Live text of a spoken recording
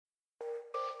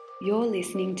You're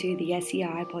listening to the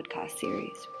SEI podcast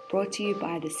series, brought to you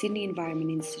by the Sydney Environment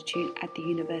Institute at the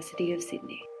University of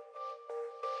Sydney.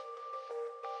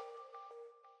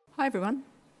 Hi everyone.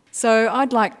 So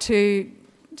I'd like to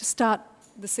start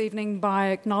this evening by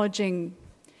acknowledging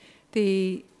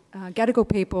the Gadigal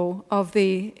people of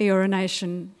the Eora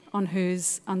Nation on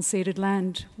whose unceded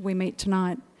land we meet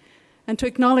tonight, and to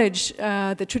acknowledge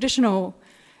the traditional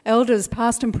elders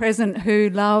past and present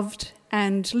who loved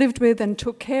and lived with and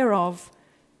took care of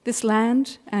this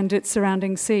land and its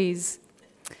surrounding seas.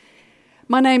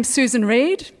 My name's Susan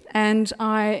Reid, and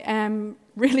I am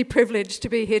really privileged to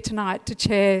be here tonight to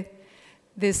chair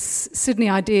this Sydney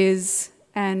Ideas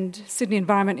and Sydney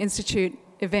Environment Institute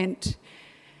event.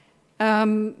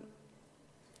 So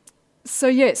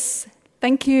yes,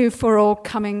 thank you for all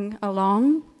coming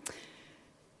along.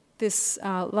 This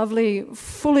lovely,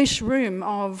 foolish room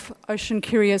of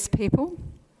ocean-curious people.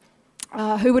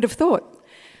 Who would have thought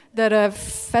that a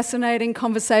fascinating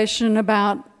conversation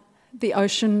about the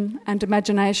ocean and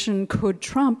imagination could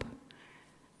trump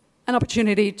an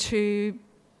opportunity to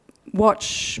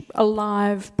watch a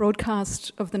live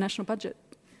broadcast of the national budget?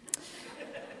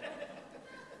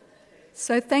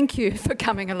 So thank you for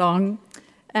coming along.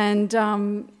 And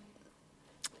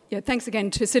thanks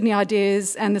again to Sydney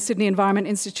Ideas and the Sydney Environment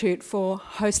Institute for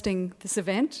hosting this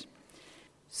event.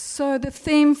 So the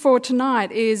theme for tonight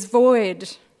is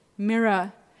void,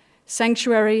 mirror,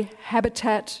 sanctuary,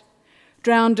 habitat,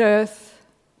 drowned earth.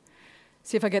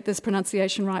 See if I get this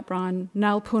pronunciation right, Brian.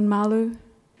 Nalpun Malu.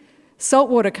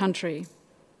 Saltwater country.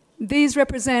 These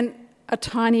represent a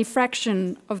tiny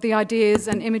fraction of the ideas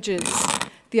and images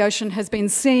the ocean has been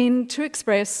seen to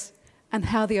express and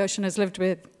how the ocean has lived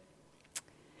with.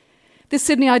 This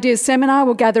Sydney Ideas seminar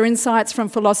will gather insights from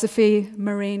philosophy,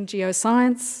 marine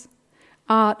geoscience,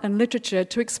 art and literature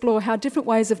to explore how different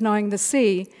ways of knowing the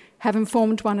sea have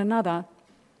informed one another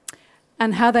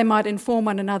and how they might inform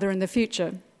one another in the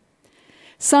future.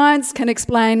 Science can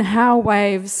explain how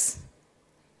waves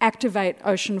activate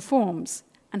ocean forms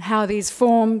and how these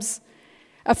forms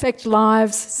affect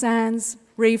lives, sands,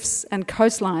 reefs and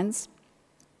coastlines.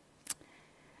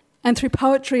 And through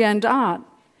poetry and art,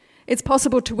 it's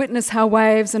possible to witness how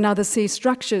waves and other sea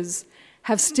structures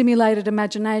have stimulated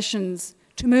imaginations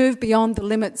to move beyond the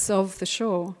limits of the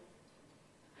shore.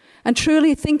 And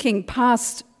truly thinking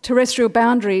past terrestrial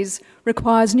boundaries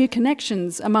requires new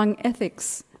connections among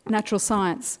ethics, natural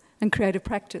science, and creative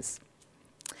practice.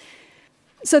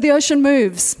 So the ocean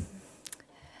moves.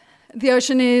 The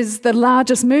ocean is the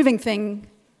largest moving thing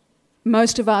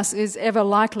most of us is ever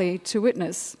likely to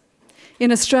witness.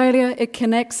 In Australia, it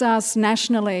connects us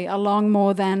nationally along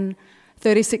more than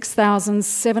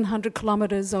 36,700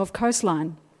 kilometres of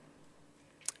coastline.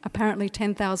 Apparently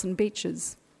 10,000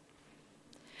 beaches,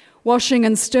 washing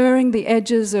and stirring the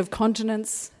edges of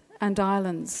continents and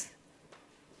islands.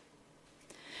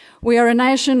 We are a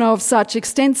nation of such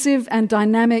extensive and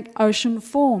dynamic ocean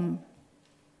form,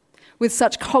 with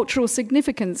such cultural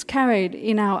significance carried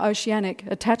in our oceanic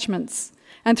attachments.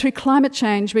 And through climate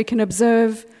change, we can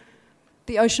observe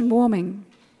the ocean warming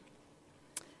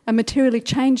and materially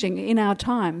changing in our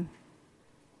time.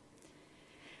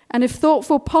 And if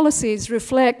thoughtful policies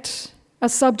reflect a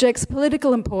subject's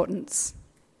political importance,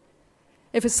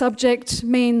 if a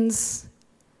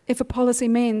policy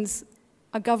means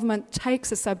a government takes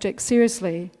a subject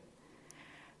seriously,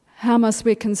 how must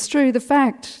we construe the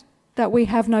fact that we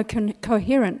have no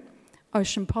coherent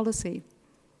ocean policy?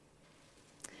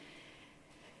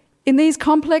 In these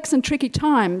complex and tricky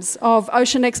times of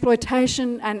ocean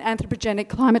exploitation and anthropogenic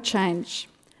climate change,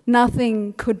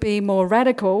 nothing could be more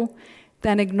radical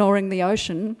than ignoring the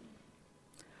ocean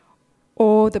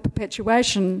or the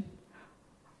perpetuation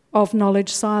of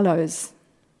knowledge silos.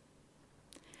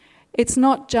 It's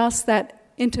not just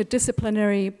that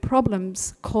interdisciplinary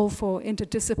problems call for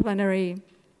interdisciplinary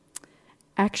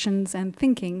actions and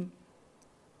thinking.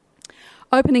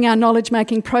 Opening our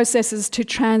knowledge-making processes to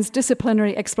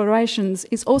transdisciplinary explorations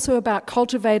is also about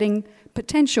cultivating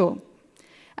potential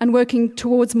and working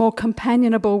towards more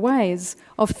companionable ways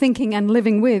of thinking and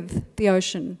living with the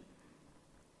ocean.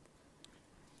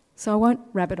 So I won't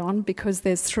rabbit on because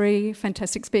there's three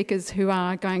fantastic speakers who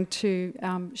are going to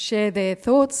share their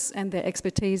thoughts and their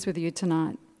expertise with you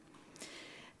tonight.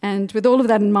 And with all of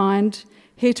that in mind,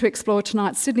 here to explore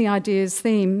tonight's Sydney Ideas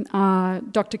theme are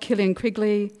Dr. Kilian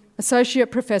Quigley,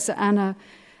 Associate Professor Anna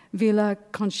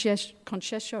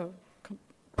Villa-Conceição.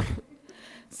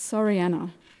 Sorry,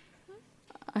 Anna.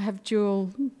 I have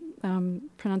dual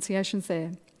pronunciations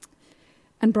there.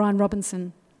 And Brian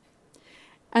Robinson.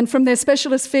 And from their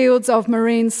specialist fields of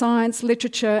marine science,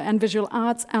 literature and visual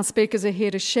arts, our speakers are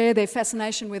here to share their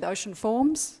fascination with ocean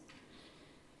forms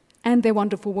and their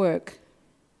wonderful work.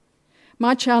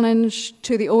 My challenge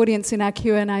to the audience in our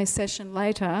Q&A session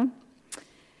later,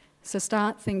 so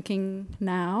start thinking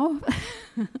now,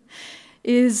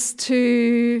 is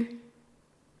to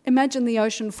imagine the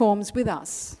ocean forms with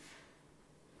us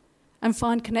and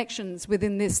find connections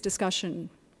within this discussion.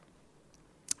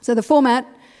 So the format,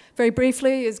 very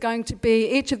briefly, is going to be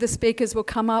each of the speakers will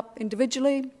come up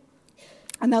individually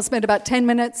and they'll spend about 10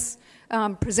 minutes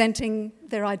presenting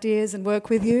their ideas and work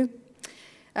with you.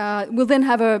 We'll then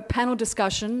have a panel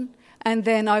discussion and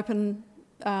then open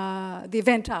the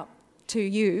event up to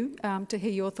you to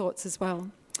hear your thoughts as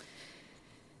well.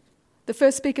 The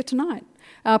first speaker tonight,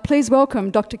 please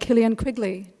welcome Dr. Kilian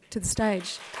Quigley to the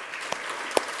stage.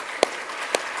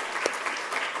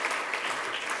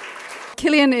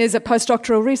 Kilian is a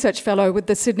postdoctoral research fellow with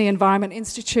the Sydney Environment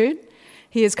Institute.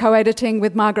 He is co-editing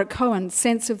with Margaret Cohen,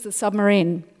 Sense of the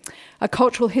Submarine, A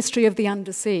Cultural History of the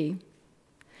Undersea.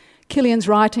 Kilian's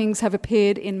writings have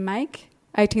appeared in Make,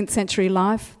 18th Century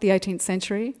Life, the 18th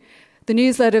Century, the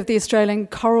newsletter of the Australian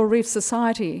Coral Reef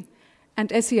Society,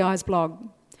 and SEI's blog.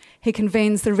 He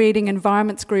convenes the Reading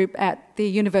Environments group at the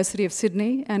University of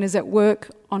Sydney and is at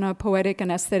work on a poetic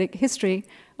and aesthetic history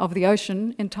of the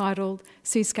ocean entitled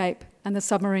Seascape and the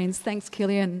Submarines. Thanks,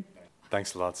 Kilian.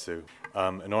 Thanks a lot, Sue.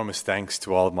 Enormous thanks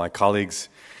to all of my colleagues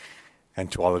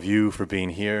and to all of you for being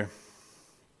here.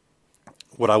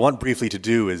 What I want briefly to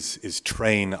do is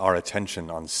train our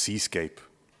attention on seascape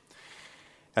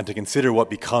and to consider what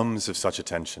becomes of such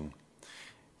attention.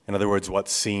 In other words,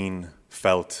 what's seen,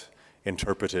 felt,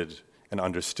 interpreted, and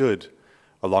understood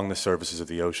along the surfaces of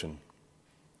the ocean.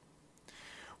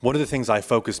 One of the things I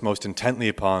focus most intently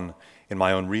upon in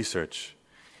my own research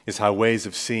is how ways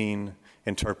of seeing,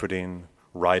 interpreting,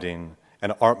 writing,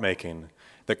 and art making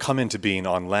that come into being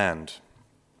on land,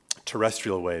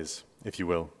 terrestrial ways, if you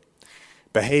will,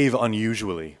 behave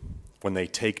unusually when they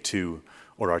take to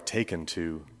or are taken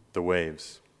to the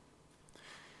waves.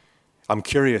 I'm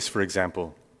curious, for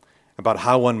example, about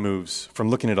how one moves from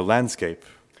looking at a landscape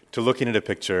to looking at a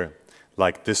picture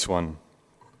like this one,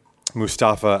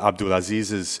 Mustafa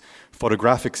Abdulaziz's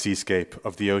photographic seascape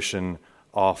of the ocean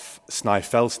off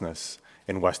Snæfellsnes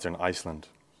in western Iceland.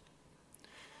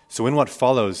 So in what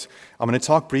follows, I'm going to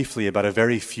talk briefly about a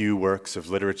very few works of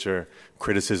literature,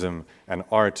 criticism, and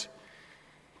art,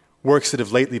 works that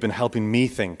have lately been helping me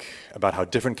think about how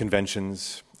different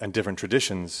conventions and different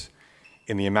traditions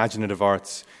in the imaginative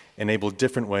arts enable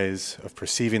different ways of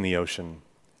perceiving the ocean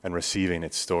and receiving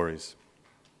its stories.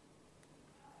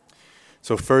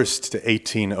 So first to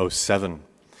 1807,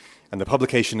 and the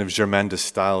publication of Germaine de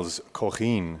Staël's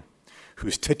Corinne,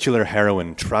 whose titular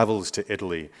heroine travels to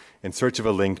Italy in search of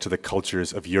a link to the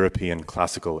cultures of European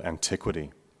classical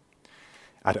antiquity.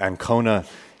 At Ancona,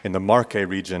 in the Marche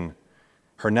region,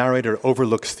 her narrator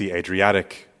overlooks the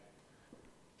Adriatic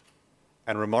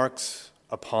and remarks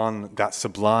upon that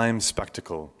sublime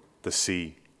spectacle, the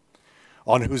sea,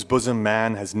 on whose bosom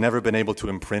man has never been able to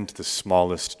imprint the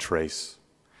smallest trace.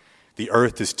 The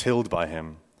earth is tilled by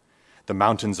him, the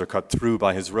mountains are cut through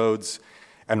by his roads,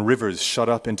 and rivers shut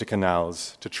up into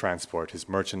canals to transport his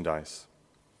merchandise.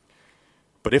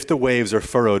 But if the waves are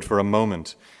furrowed for a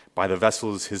moment by his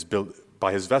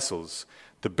vessels,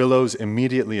 the billows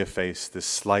immediately efface this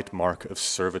slight mark of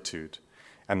servitude,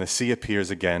 and the sea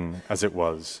appears again as it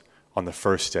was on the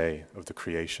first day of the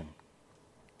creation.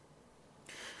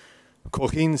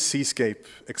 Corinne's seascape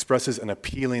expresses an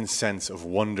appealing sense of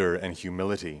wonder and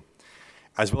humility,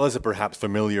 as well as a perhaps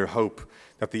familiar hope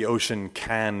that the ocean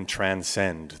can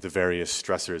transcend the various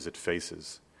stressors it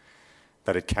faces,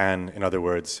 that it can, in other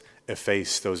words,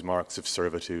 efface those marks of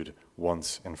servitude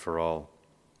once and for all.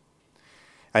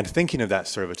 And thinking of that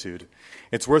servitude,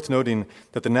 it's worth noting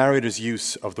that the narrator's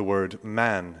use of the word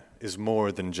man is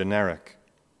more than generic.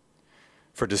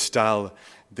 For de Staël,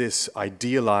 this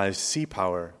idealized sea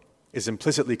power is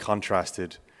implicitly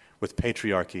contrasted with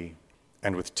patriarchy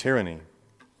and with tyranny,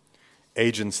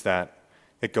 agents that,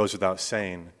 it goes without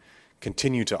saying,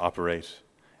 continue to operate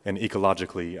in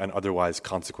ecologically and otherwise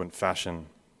consequent fashion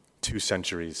 2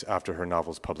 centuries after her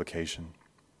novel's publication.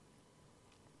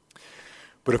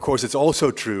 But of course, it's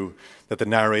also true that the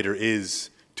narrator is,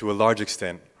 to a large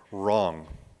extent, wrong,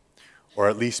 or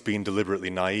at least being deliberately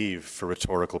naive for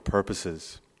rhetorical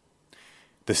purposes.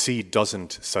 The sea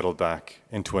doesn't settle back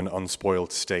into an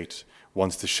unspoiled state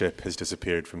once the ship has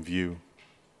disappeared from view.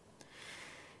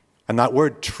 And that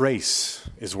word trace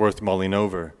is worth mulling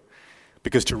over,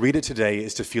 because to read it today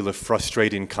is to feel a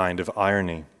frustrating kind of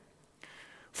irony.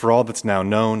 For all that's now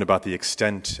known about the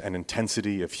extent and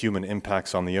intensity of human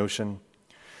impacts on the ocean,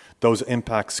 those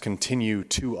impacts continue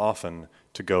too often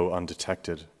to go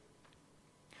undetected.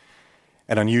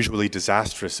 An unusually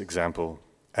disastrous example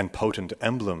and potent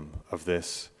emblem of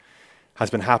this has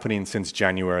been happening since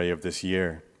January of this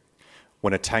year,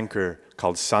 when a tanker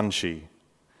called Sanchi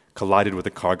collided with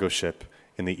a cargo ship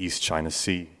in the East China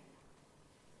Sea.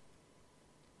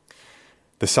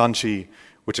 The Sanchi,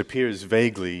 which appears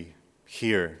vaguely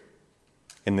here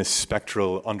in this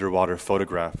spectral underwater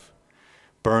photograph,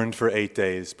 burned for 8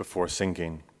 days before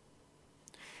sinking.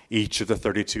 Each of the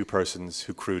 32 persons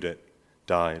who crewed it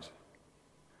died.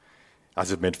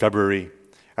 As of mid-February,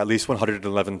 at least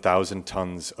 111,000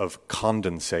 tons of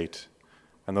condensate,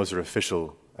 and those are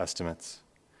official estimates,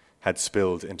 had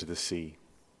spilled into the sea.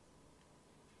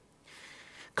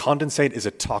 Condensate is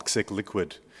a toxic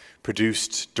liquid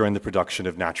produced during the production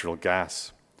of natural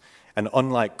gas. And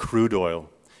unlike crude oil,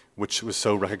 which was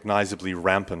so recognizably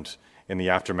rampant in the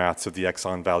aftermaths of the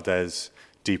Exxon Valdez,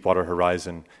 Deepwater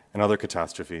Horizon, and other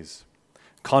catastrophes,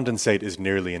 condensate is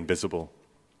nearly invisible.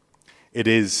 It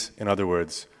is, in other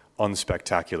words,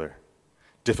 unspectacular,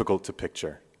 difficult to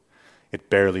picture. It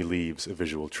barely leaves a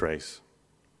visual trace.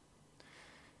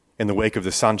 In the wake of the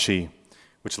Sanchi,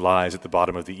 which lies at the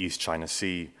bottom of the East China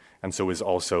Sea, and so is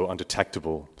also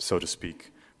undetectable, so to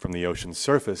speak, from the ocean's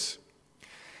surface,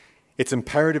 it's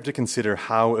imperative to consider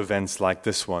how events like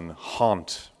this one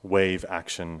haunt wave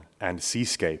action and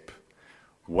seascape,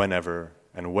 whenever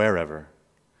and wherever,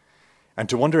 and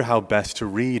to wonder how best to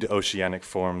read oceanic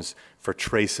forms for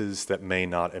traces that may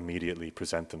not immediately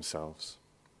present themselves.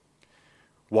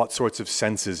 What sorts of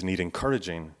senses need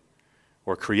encouraging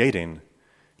or creating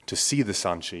to see the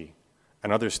Sanchi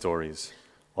and other stories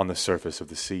on the surface of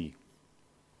the sea?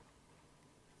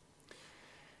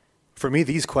 For me,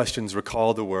 these questions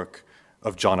recall the work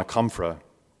of John Akomfrah,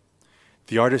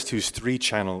 the artist whose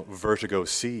 3-channel Vertigo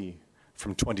Sea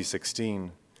from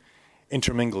 2016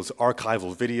 intermingles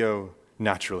archival video,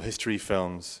 natural history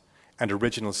films, and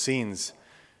original scenes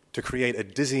to create a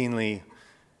dizzyingly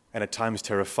and at times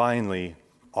terrifyingly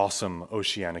awesome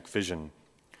oceanic vision,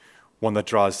 one that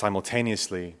draws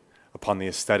simultaneously upon the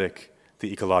aesthetic,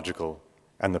 the ecological,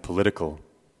 and the political.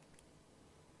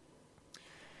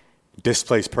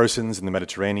 Displaced persons in the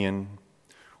Mediterranean,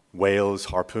 whales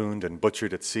harpooned and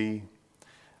butchered at sea,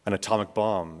 an atomic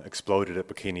bomb exploded at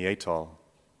Bikini Atoll,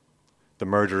 the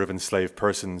murder of enslaved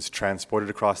persons transported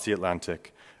across the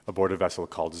Atlantic aboard a vessel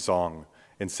called Zong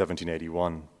in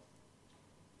 1781.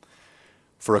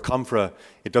 For Akomfrah,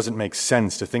 it doesn't make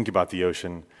sense to think about the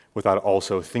ocean without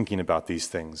also thinking about these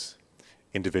things,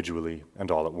 individually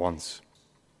and all at once.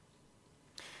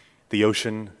 The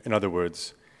ocean, in other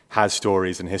words, has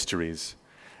stories and histories,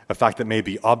 a fact that may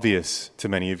be obvious to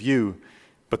many of you,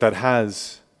 but that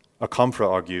has, Akomfrah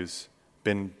argues,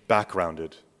 been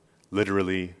backgrounded,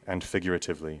 literally and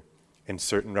figuratively, in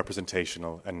certain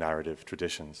representational and narrative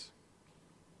traditions.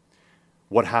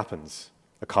 What happens,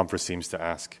 Akomfrah seems to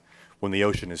ask, when the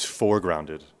ocean is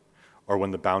foregrounded, or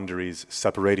when the boundaries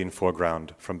separating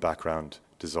foreground from background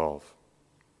dissolve?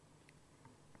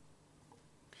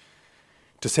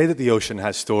 To say that the ocean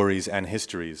has stories and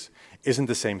histories isn't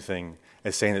the same thing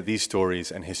as saying that these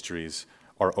stories and histories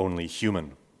are only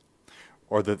human,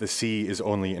 or that the sea is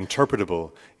only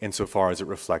interpretable insofar as it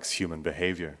reflects human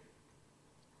behavior.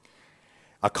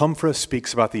 Akomfrah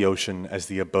speaks about the ocean as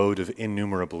the abode of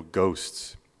innumerable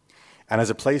ghosts, and as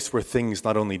a place where things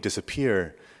not only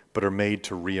disappear, but are made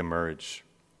to re-emerge,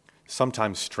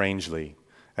 sometimes strangely,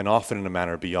 and often in a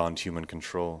manner beyond human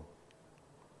control.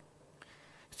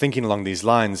 Thinking along these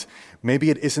lines, maybe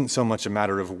it isn't so much a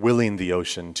matter of willing the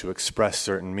ocean to express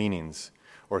certain meanings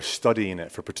or studying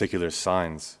it for particular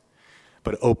signs,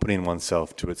 but opening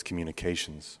oneself to its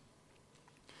communications.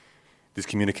 These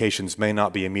communications may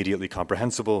not be immediately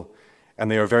comprehensible, and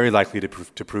they are very likely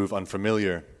to prove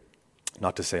unfamiliar,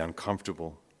 not to say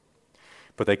uncomfortable,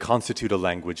 but they constitute a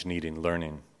language needing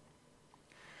learning.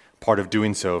 Part of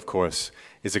doing so, of course,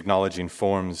 is acknowledging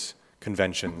forms,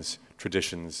 conventions,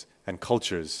 traditions, and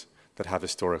cultures that have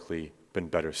historically been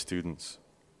better students.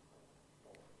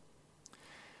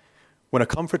 When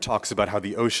Akomfrah talks about how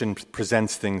the ocean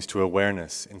presents things to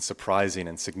awareness in surprising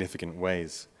and significant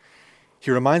ways, he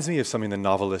reminds me of something the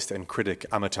novelist and critic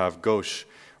Amitav Ghosh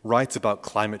writes about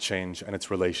climate change and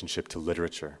its relationship to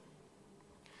literature.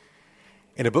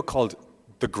 In a book called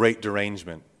The Great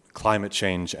Derangement, Climate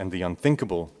Change and the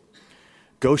Unthinkable,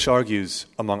 Ghosh argues,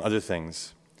 among other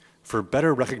things, for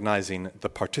better recognizing the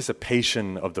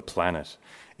participation of the planet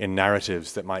in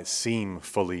narratives that might seem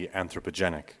fully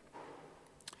anthropogenic.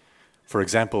 For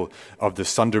example, of the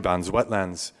Sundarbans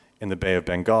wetlands in the Bay of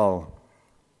Bengal.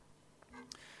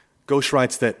 Ghosh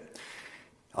writes that,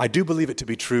 "I do believe it to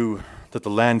be true that the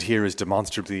land here is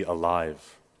demonstrably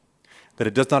alive, that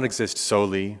it does not exist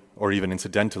solely, or even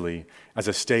incidentally, as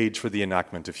a stage for the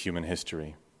enactment of human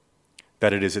history,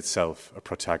 that it is itself a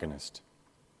protagonist."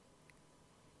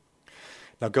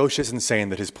 Now, Ghosh isn't saying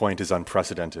that his point is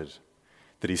unprecedented,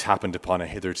 that he's happened upon a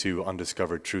hitherto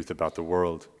undiscovered truth about the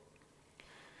world.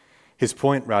 His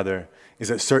point, rather, is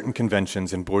that certain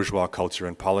conventions in bourgeois culture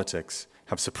and politics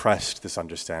have suppressed this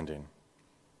understanding,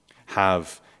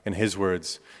 have, in his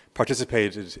words,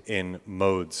 participated in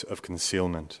modes of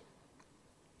concealment.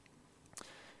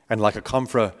 And like a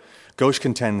Comfra, Ghosh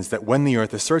contends that when the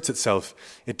earth asserts itself,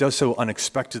 it does so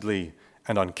unexpectedly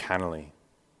and uncannily,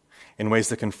 in ways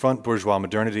that confront bourgeois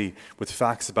modernity with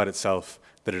facts about itself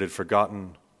that it had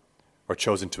forgotten or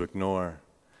chosen to ignore,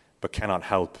 but cannot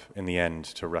help in the end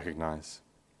to recognize.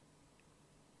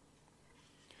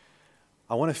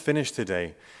 I want to finish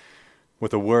today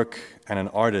with a work and an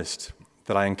artist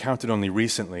that I encountered only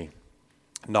recently,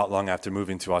 not long after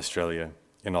moving to Australia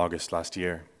in August last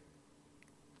year.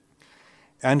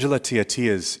 Angela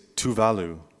Tiatia's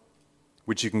Tuvalu,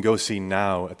 which you can go see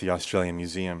now at the Australian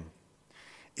Museum,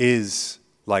 is,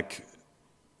 like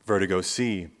Vertigo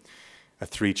C, a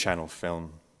 3-channel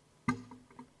film.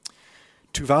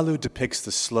 Tuvalu depicts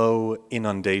the slow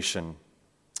inundation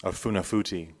of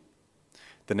Funafuti,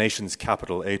 the nation's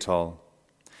capital atoll,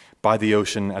 by the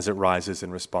ocean as it rises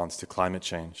in response to climate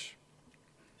change.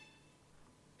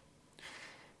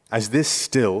 As this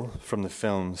still from the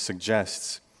film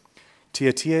suggests,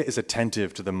 Tiatia is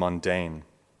attentive to the mundane,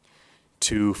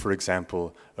 to, for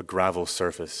example, a gravel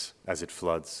surface as it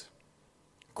floods,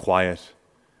 quiet,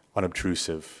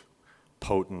 unobtrusive,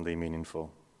 potently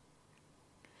meaningful.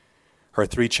 Her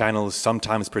 3 channels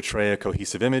sometimes portray a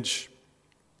cohesive image,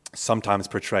 sometimes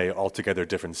portray altogether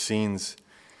different scenes,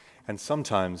 and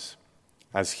sometimes,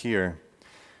 as here,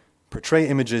 portray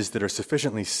images that are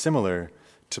sufficiently similar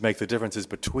to make the differences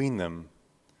between them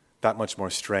that much more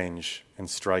strange and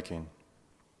striking.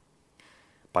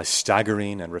 By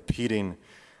staggering and repeating,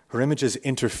 her images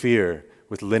interfere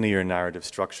with linear narrative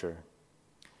structure,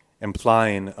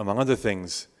 implying, among other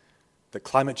things, that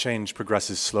climate change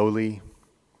progresses slowly,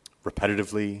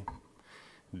 repetitively,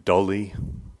 dully,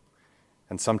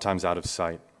 and sometimes out of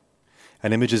sight.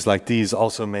 And images like these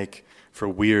also make for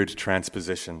weird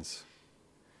transpositions.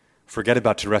 Forget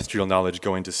about terrestrial knowledge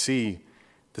going to sea.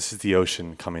 This is the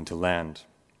ocean coming to land.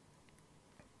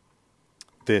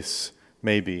 This,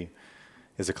 maybe,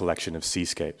 is a collection of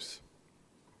seascapes.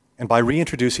 And by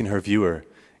reintroducing her viewer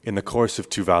in the course of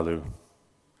Tuvalu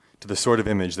to the sort of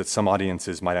image that some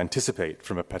audiences might anticipate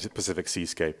from a Pacific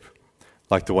seascape,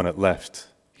 like the one it left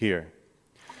here,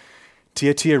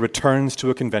 Tiatia returns to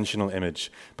a conventional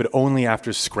image, but only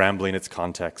after scrambling its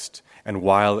context and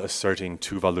while asserting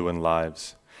Tuvaluan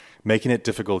lives, making it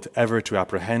difficult ever to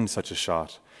apprehend such a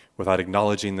shot without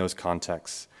acknowledging those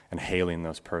contexts and hailing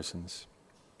those persons.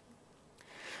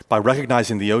 By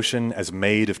recognizing the ocean as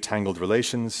made of tangled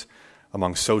relations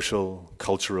among social,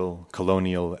 cultural,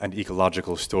 colonial, and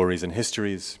ecological stories and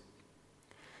histories,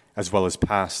 as well as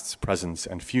pasts, presents,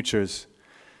 and futures,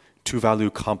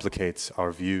 Tuvalu complicates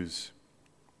our views.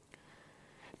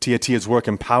 Tiatia's work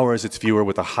empowers its viewer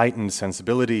with a heightened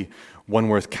sensibility, one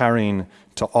worth carrying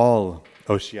to all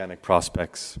oceanic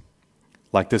prospects,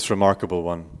 like this remarkable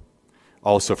one,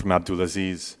 also from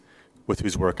Abdulaziz, with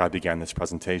whose work I began this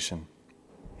presentation.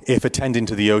 If attending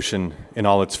to the ocean in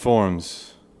all its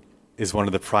forms is one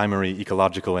of the primary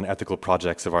ecological and ethical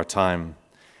projects of our time,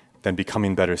 then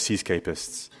becoming better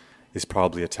seascapists is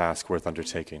probably a task worth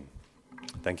undertaking.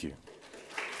 Thank you.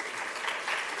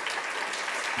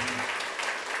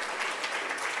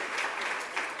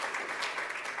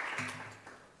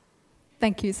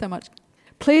 Thank you so much.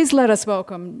 Please let us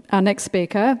welcome our next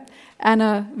speaker,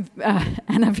 Ana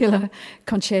Vila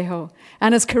Conchejo.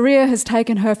 Anna's career has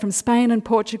taken her from Spain and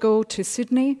Portugal to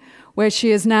Sydney, where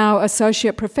she is now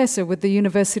Associate Professor with the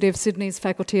University of Sydney's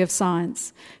Faculty of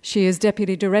Science. She is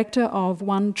Deputy Director of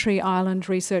One Tree Island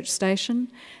Research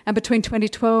Station, and between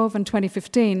 2012 and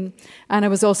 2015, Anna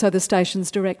was also the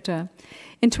station's director.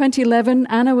 In 2011,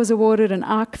 Anna was awarded an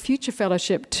ARC Future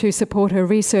Fellowship to support her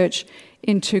research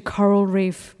into coral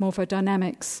reef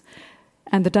morphodynamics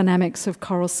and the dynamics of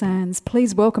coral sands.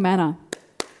 Please welcome Anna.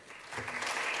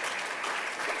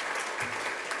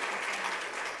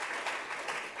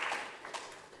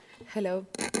 Hello.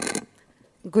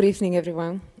 Good evening,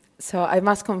 everyone. So I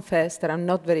must confess that I'm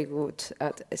not very good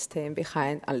at staying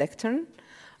behind a lectern,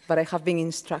 but I have been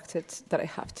instructed that I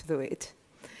have to do it.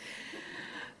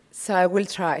 So I will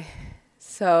try.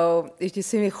 So if you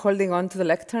see me holding on to the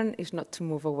lectern, it's not to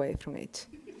move away from it.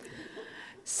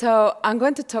 So I'm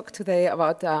going to talk today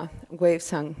about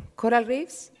waves and coral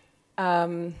reefs.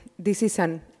 This is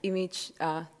an image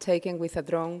taken with a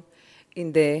drone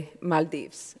in the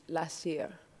Maldives last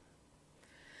year.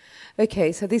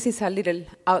 Okay, so this is a little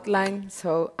outline.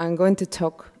 So I'm going to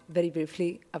talk very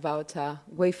briefly about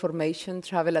wave formation,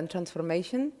 travel, and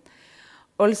transformation.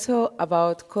 Also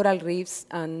about coral reefs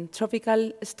and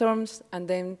tropical storms, and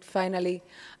then finally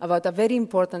about a very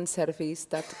important service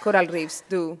that coral reefs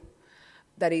do,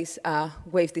 that is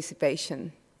wave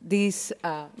dissipation. This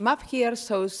map here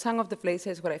shows some of the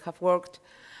places where I have worked,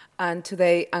 and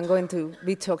today I'm going to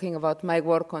be talking about my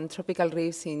work on tropical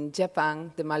reefs in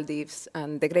Japan, the Maldives,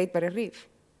 and the Great Barrier Reef.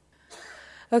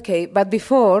 Okay, but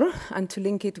before, and to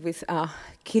link it with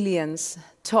Kilian's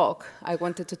talk, I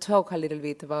wanted to talk a little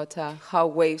bit about how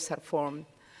waves are formed.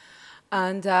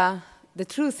 And the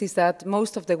truth is that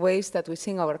most of the waves that we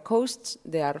see on our coasts,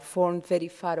 they are formed very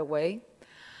far away.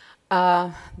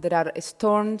 There are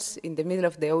storms in the middle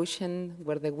of the ocean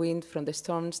where the wind from the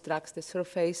storms drags the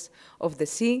surface of the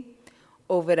sea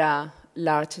over a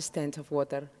large extent of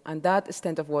water. And that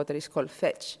extent of water is called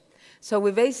fetch. So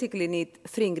we basically need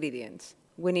three ingredients.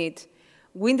 We need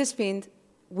wind speed,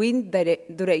 wind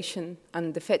duration,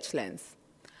 and the fetch length.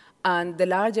 And the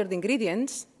larger the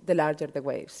ingredients, the larger the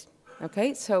waves.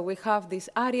 Okay, so we have this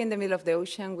area in the middle of the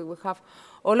ocean. We will have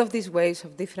all of these waves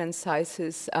of different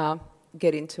sizes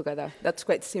getting together. That's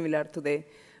quite similar to the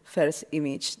first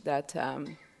image that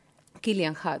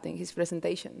Kilian had in his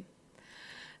presentation.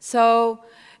 So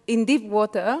in deep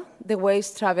water, the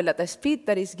waves travel at a speed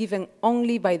that is given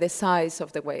only by the size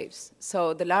of the waves.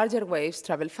 So the larger waves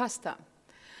travel faster.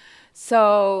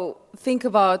 So think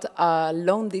about a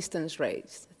long-distance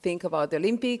race. Think about the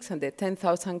Olympics and the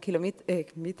 10,000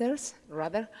 meters,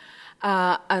 rather.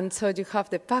 And so you have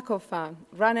the pack of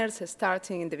runners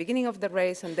starting in the beginning of the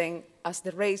race, and then as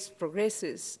the race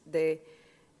progresses, the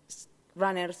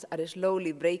runners are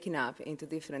slowly breaking up into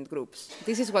different groups.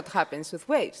 This is what happens with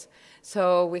waves.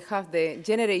 So we have the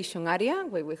generation area,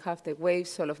 where we have the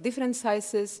waves all of different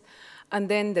sizes, and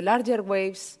then the larger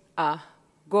waves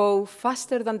go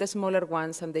faster than the smaller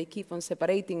ones, and they keep on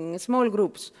separating in small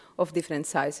groups of different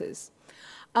sizes.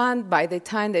 And by the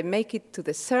time they make it to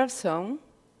the surf zone,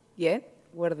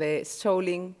 where the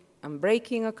shoaling and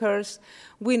breaking occurs,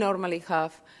 we normally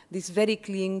have these very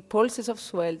clean pulses of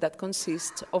swell that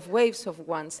consist of waves of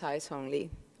one size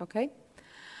only, okay?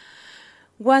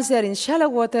 Once they're in shallow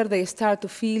water, they start to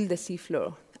feel the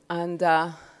seafloor, and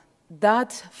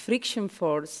that friction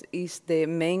force is the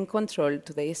main control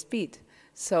to their speed.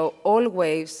 So all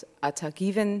waves at a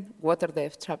given water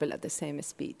depth travel at the same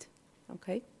speed,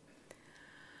 okay?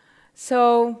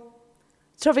 So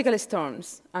tropical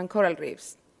storms and coral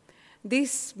reefs.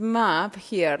 This map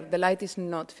here, the light is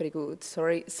not very good,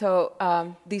 sorry. So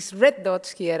these red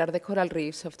dots here are the coral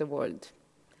reefs of the world.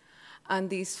 And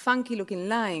these funky-looking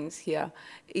lines here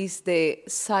is the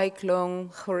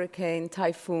cyclone, hurricane,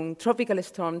 typhoon, tropical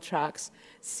storm tracks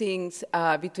since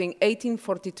between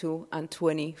 1842 and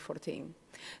 2014.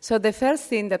 So the first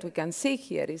thing that we can see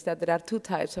here is that there are two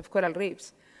types of coral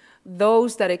reefs.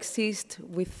 Those that exist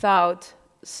without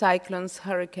cyclones,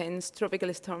 hurricanes,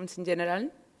 tropical storms in general,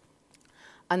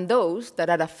 and those that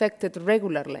are affected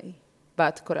regularly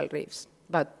by coral reefs,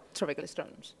 by tropical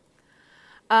storms.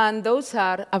 And those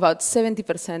are about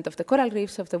 70% of the coral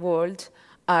reefs of the world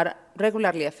are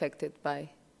regularly affected by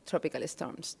tropical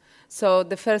storms. So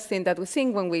the first thing that we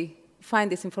think when we find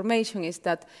this information is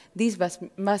that this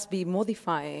must be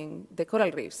modifying the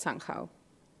coral reefs somehow.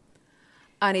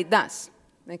 And it does.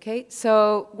 Okay?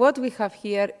 So what we have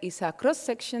here is a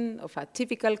cross-section of a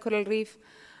typical coral reef,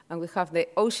 and we have the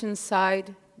ocean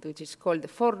side, which is called the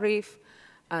fore reef,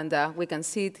 and we can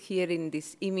see it here in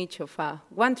this image of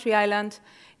One Tree Island,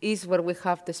 is where we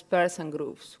have the spurs and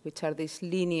grooves, which are these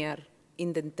linear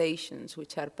indentations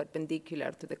which are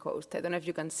perpendicular to the coast. I don't know if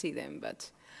you can see them,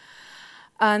 but...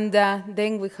 And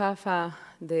then we have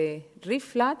the reef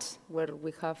flats, where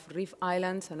we have reef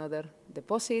islands and other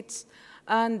deposits,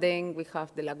 and then we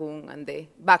have the lagoon and the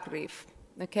back reef,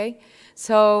 okay?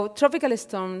 So tropical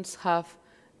storms have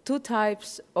two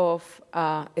types of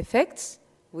effects.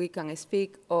 We can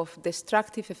speak of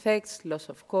destructive effects, loss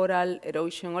of coral,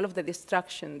 erosion, all of the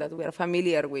destruction that we are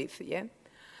familiar with, yeah?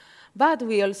 But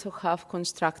we also have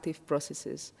constructive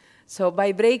processes. So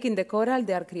by breaking the coral,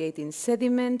 they are creating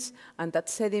sediments, and that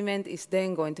sediment is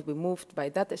then going to be moved by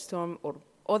that storm or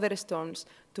other storms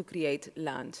to create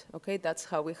land, okay? That's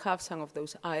how we have some of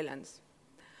those islands.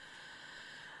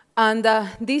 And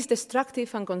these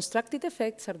destructive and constructive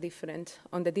effects are different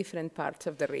on the different parts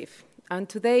of the reef. And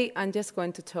today, I'm just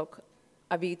going to talk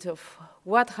a bit of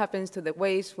what happens to the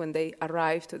waves when they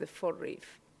arrive to the fore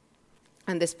reef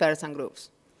and disperse and groups.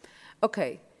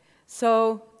 Okay,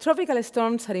 so tropical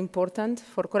storms are important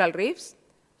for coral reefs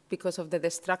because of the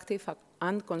destructive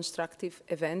and constructive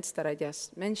events that I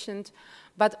just mentioned,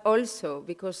 but also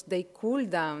because they cool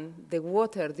down the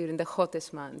water during the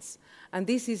hottest months. And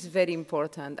this is very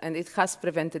important, and it has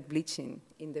prevented bleaching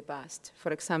in the past,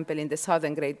 for example, in the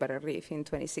southern Great Barrier Reef in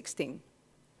 2016.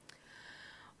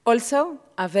 Also,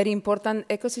 a very important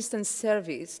ecosystem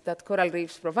service that coral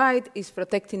reefs provide is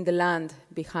protecting the land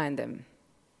behind them.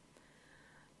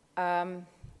 And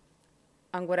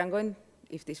what I'm going,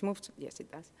 if this moves, yes,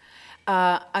 it does.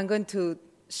 I'm going to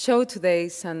show today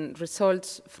some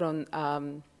results from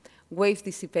wave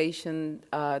dissipation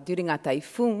during a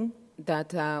typhoon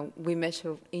that we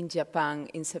measured in Japan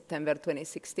in September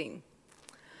 2016.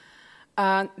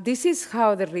 This is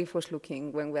how the reef was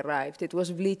looking when we arrived. It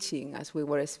was bleaching, as we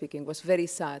were speaking. It was very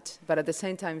sad, but at the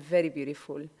same time very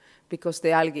beautiful because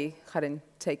the algae hadn't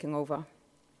taken over.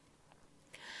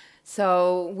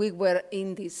 So we were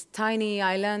in this tiny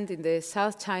island in the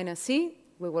South China Sea.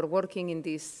 We were working in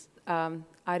this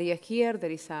area here.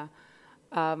 There is a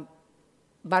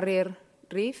barrier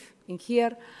reef in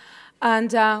here.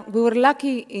 And we were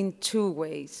lucky in two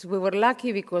ways. We were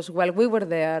lucky because while we were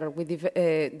there,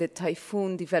 the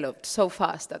typhoon developed so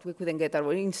fast that we couldn't get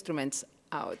our instruments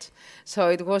out. So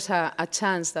it was a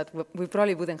chance that we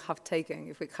probably wouldn't have taken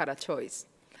if we had a choice.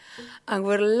 And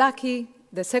we're lucky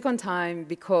the second time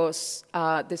because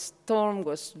the storm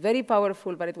was very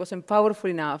powerful, but it wasn't powerful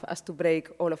enough as to break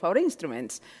all of our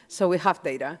instruments. So we have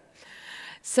data.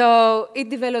 So it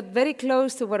developed very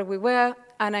close to where we were,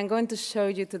 and I'm going to show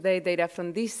you today data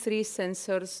from these three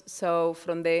sensors, so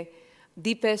from the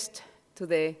deepest to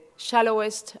the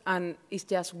shallowest, and it's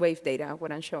just wave data,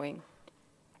 what I'm showing.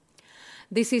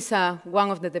 This is one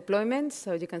of the deployments,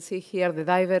 so you can see here the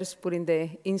divers putting the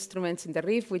instruments in the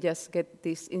reef. We just get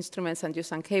these instruments and use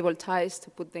some cable ties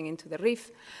to put them into the reef,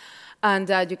 and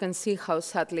you can see how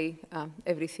sadly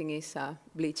everything is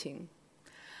bleaching.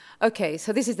 Okay,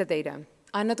 so this is the data.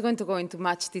 I'm not going to go into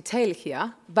much detail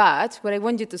here, but what I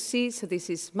want you to see, so this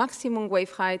is maximum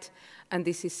wave height, and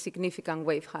this is significant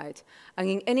wave height. And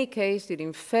in any case,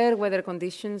 during fair weather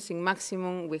conditions, in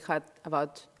maximum, we had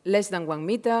about less than 1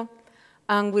 meter,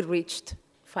 and we reached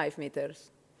 5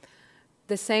 meters.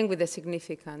 The same with the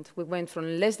significant. We went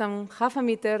from less than half a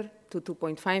meter to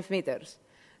 2.5 meters.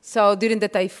 So during the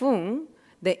typhoon,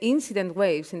 the incident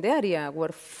waves in the area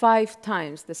were 5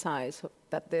 times the size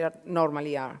that they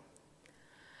normally are.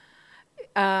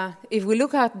 If we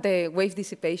look at the wave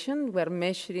dissipation, we're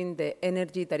measuring the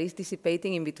energy that is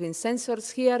dissipating in between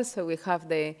sensors here. So we have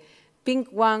the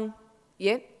pink one,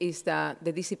 is the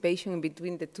dissipation in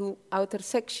between the two outer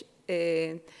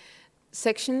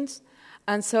sections.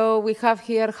 And so we have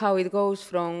here how it goes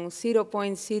from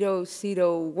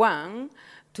 0.001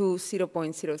 to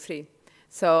 0.03.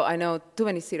 So I know too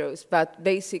many zeros, but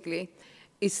basically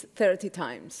it's 30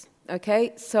 times,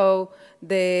 okay? So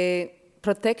the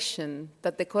protection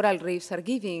that the coral reefs are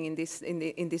giving in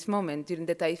this moment during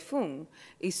the typhoon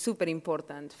is super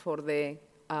important for the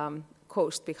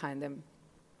coast behind them.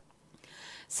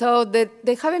 So there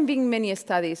haven't been many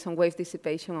studies on wave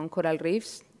dissipation on coral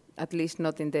reefs, at least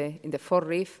not in the fore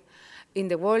reef. In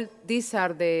the world, these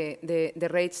are the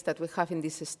rates that we have in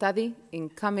this study in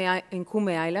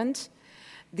Kume Island.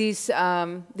 These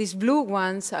blue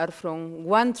ones are from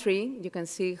one tree. You can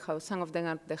see how some of them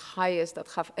are the highest that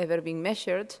have ever been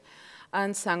measured,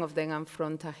 and some of them are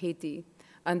from Tahiti.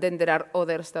 And then there are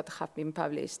others that have been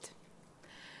published.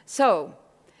 So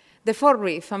the fore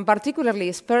reef, and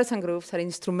particularly spurs and grooves, are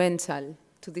instrumental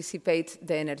to dissipate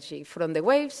the energy from the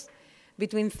waves.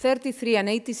 Between 33 and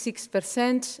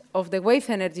 86% of the wave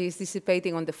energy is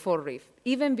dissipating on the fore reef,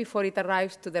 even before it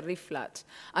arrives to the reef flat.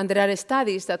 And there are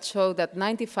studies that show that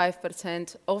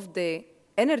 95% of the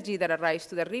energy that arrives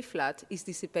to the reef flat is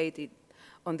dissipated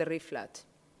on the reef flat.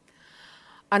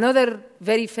 Another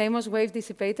very famous wave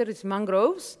dissipator is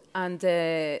mangroves, and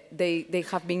they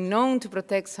have been known to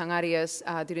protect some areas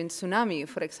during tsunami,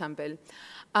 for example.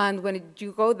 And when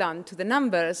you go down to the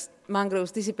numbers,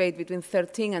 mangroves dissipate between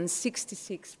 13 and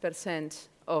 66%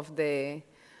 of the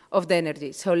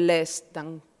energy, so less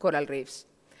than coral reefs.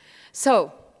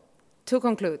 So, to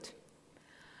conclude,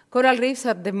 coral reefs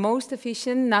are the most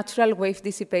efficient natural wave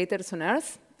dissipators on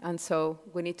Earth, and so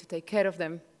we need to take care of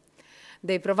them.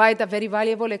 They provide a very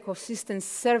valuable ecosystem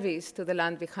service to the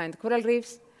land behind coral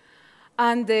reefs,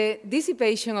 and the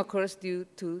dissipation occurs due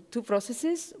to two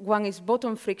processes. One is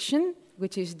bottom friction,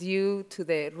 which is due to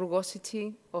the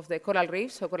rugosity of the coral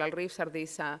reefs. So coral reefs are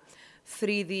these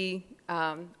 3D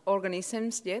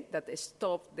organisms that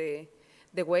stop the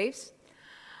waves.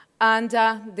 And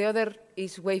the other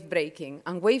is wave breaking.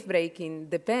 And wave breaking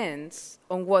depends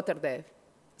on water depth.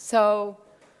 So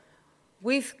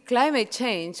with climate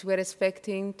change, we're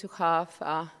expecting to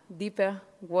have deeper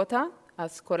water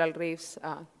as coral reefs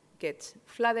get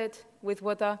flooded with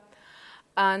water.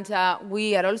 And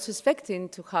we are also expecting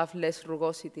to have less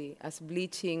rugosity as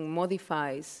bleaching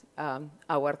modifies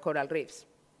our coral reefs.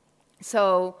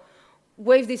 So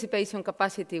wave dissipation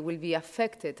capacity will be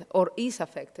affected or is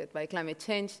affected by climate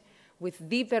change with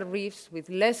deeper reefs, with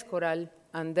less coral,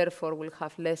 and therefore will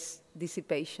have less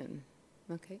dissipation.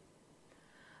 Okay?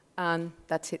 And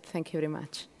that's it. Thank you very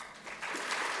much.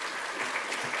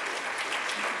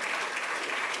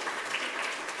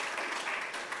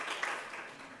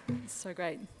 So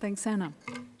great. Thanks, Anna.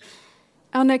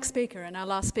 Our next speaker and our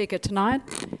last speaker tonight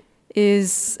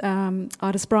is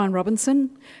artist Brian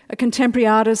Robinson, a contemporary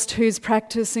artist whose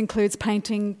practice includes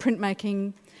painting,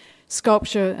 printmaking,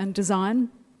 sculpture and design.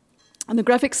 And the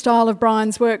graphic style of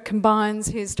Brian's work combines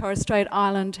his Torres Strait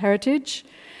Island heritage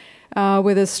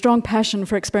with a strong passion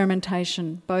for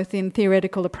experimentation, both in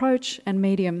theoretical approach and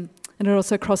medium, and it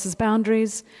also crosses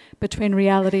boundaries between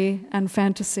reality and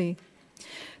fantasy.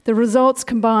 The results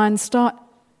combine styles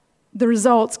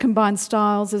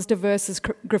as diverse as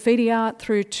graffiti art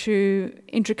through to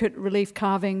intricate relief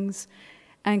carvings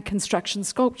and construction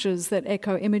sculptures that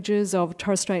echo images of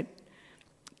Torres Strait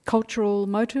cultural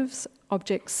motives,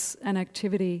 objects and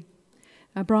activity.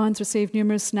 Brian's received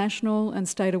numerous national and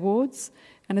state awards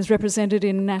and is represented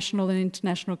in national and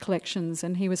international collections,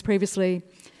 and he was previously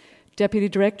Deputy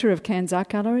Director of Cairns Art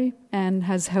Gallery and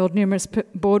has held numerous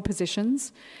board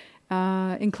positions,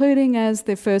 including as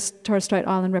the first Torres Strait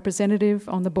Island representative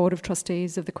on the Board of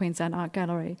Trustees of the Queensland Art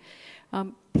Gallery.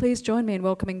 Please join me in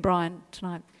welcoming Brian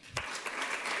tonight.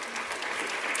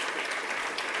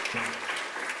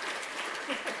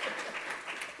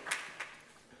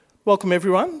 Welcome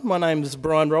everyone, my name is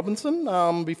Brian Robinson.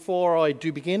 Before I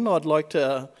do begin, I'd like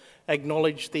to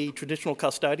acknowledge the traditional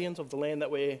custodians of the land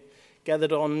that we're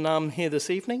gathered on here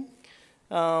this evening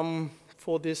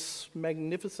for this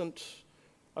magnificent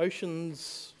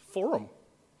Oceans Forum.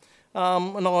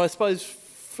 And I suppose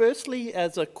firstly,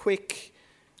 as a quick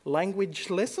language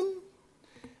lesson,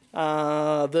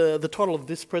 the title of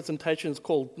this presentation is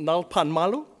called Nalpan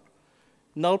Malu.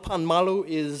 Nalpan Malu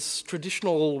is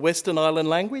traditional Western Island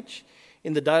language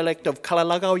in the dialect of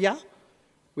Kalalagauya,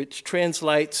 which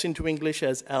translates into English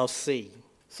as our sea.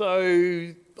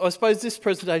 So I suppose this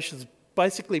presentation is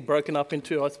basically broken up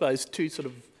into, two sort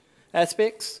of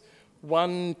aspects.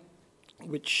 One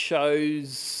which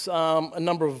shows a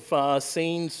number of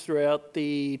scenes throughout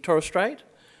the Torres Strait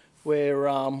where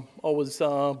I was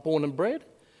born and bred,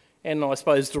 and I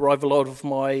suppose derive a lot of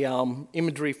my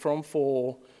imagery from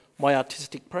for my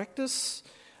artistic practice.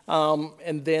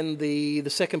 And then the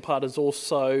second part is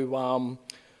also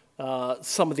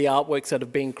some of the artworks that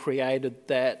have been created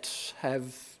that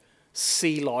have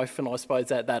sea life and I suppose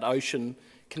that ocean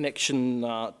connection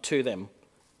to them.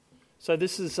 So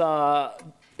this is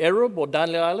Erub or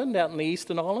Darnley Island out in the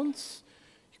Eastern Islands.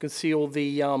 You can see all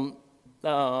the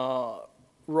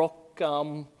rock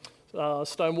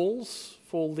stone walls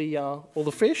for all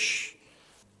the fish.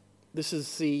 This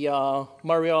is the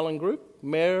Murray Island group,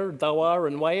 Mer, Dawar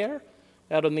and Wayer,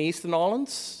 out on the Eastern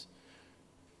Islands.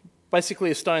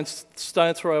 Basically a stone's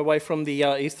throw away from the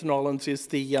Eastern Islands is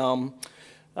the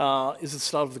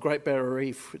start of the Great Barrier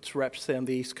Reef, which wraps down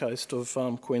the east coast of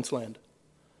Queensland.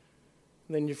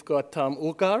 And then you've got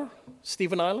Ulgar,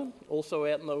 Stephen Island, also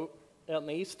out in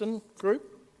the eastern group,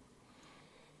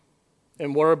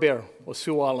 and Warrabir, or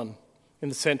Sue Island, in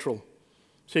the central.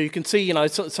 So you can see,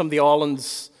 some of the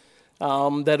islands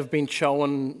that have been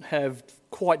shown have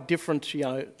quite different,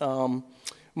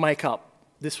 makeup.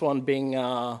 This one being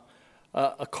a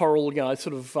coral,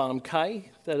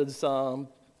 cay that is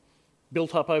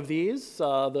built up over the years.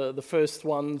 The first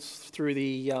ones through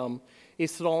the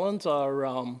Eastern Islands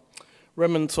are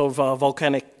remnants of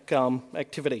volcanic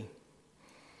activity.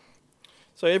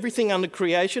 So everything under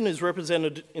creation is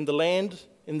represented in the land,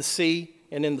 in the sea,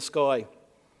 and in the sky.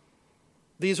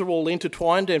 These are all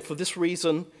intertwined, and for this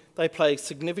reason, they play a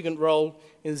significant role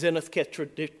in Xenakis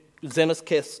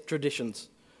traditions.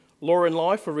 Law in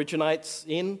life originates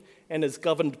in and is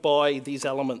governed by these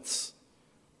elements.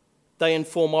 They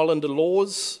inform Islander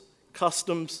laws,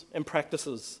 customs, and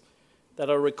practices that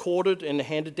are recorded and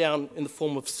handed down in the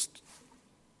form of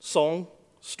song,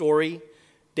 story,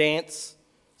 dance,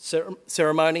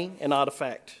 ceremony, and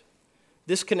artefact.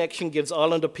 This connection gives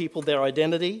Islander people their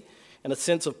identity and a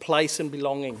sense of place and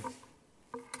belonging.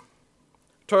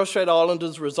 Torres Strait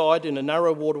Islanders reside in a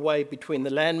narrow waterway between the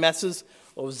land masses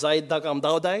of Zaid Dagam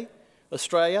Dauday,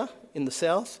 Australia, in the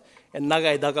south, and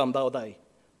Nagai Dagam Dauday,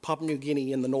 Papua New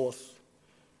Guinea, in the north,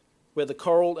 where the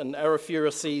Coral and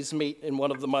Arafura seas meet in one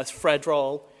of the most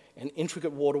fragile and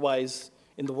intricate waterways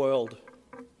in the world.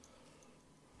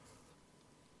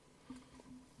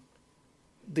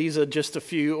 These are just a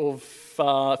few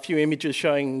images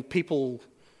showing people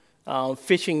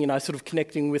fishing, sort of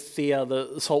connecting with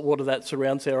the salt water that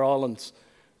surrounds their islands.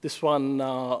 This one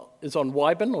is on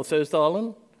Wyburn, or Thursday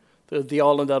Island, the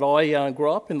island that I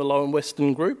grew up in, the Lower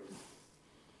Western Group.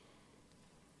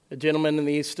 A gentleman in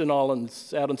the Eastern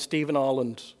Islands, out on Stephen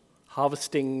Island,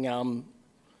 harvesting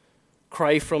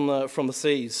cray from the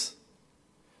seas.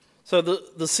 So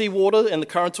the seawater and the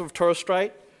currents of Torres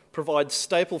Strait provide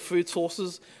staple food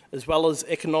sources as well as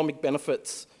economic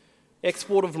benefits.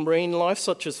 Export of marine life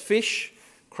such as fish,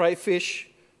 crayfish,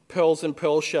 pearls and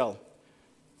pearl shell.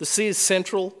 The sea is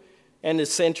central and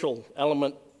essential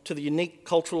element to the unique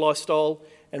cultural lifestyle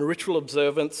and ritual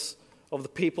observance of the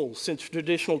people since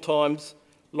traditional times,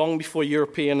 long before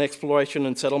European exploration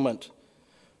and settlement.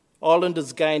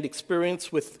 Islanders gained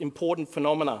experience with important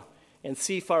phenomena, and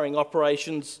seafaring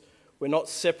operations were not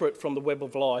separate from the web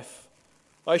of life.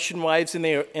 Ocean waves in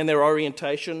their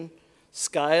orientation,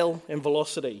 scale and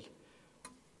velocity,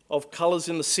 of colours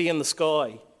in the sea and the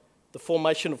sky, the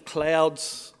formation of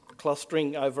clouds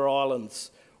clustering over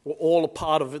islands, were all a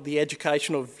part of the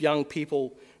education of young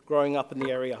people growing up in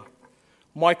the area.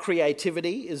 My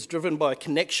creativity is driven by a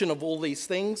connection of all these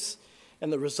things,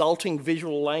 and the resulting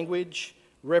visual language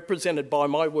represented by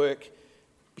my work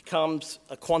becomes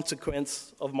a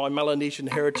consequence of my Melanesian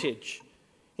heritage,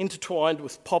 intertwined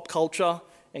with pop culture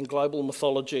and global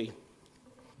mythology.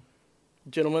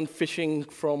 Gentleman fishing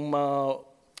from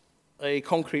a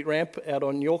concrete ramp out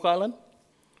on York Island.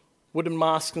 Wooden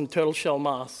masks and turtle shell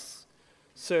masks,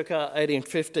 circa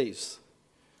 1850s.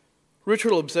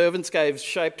 Ritual observance gave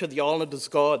shape to the islanders'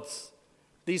 gods.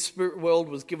 This spirit world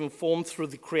was given form through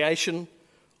the creation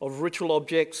of ritual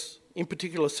objects, in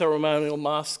particular ceremonial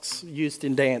masks used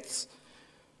in dance.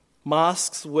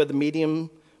 Masks were the medium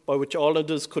by which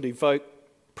islanders could evoke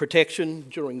protection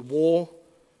during war,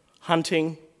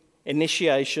 hunting,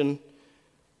 initiation,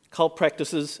 cult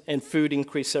practices, and food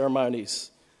increase ceremonies.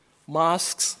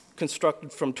 Masks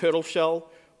constructed from turtle shell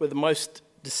were the most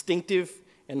distinctive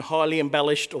and highly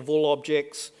embellished of all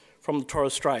objects from the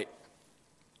Torres Strait.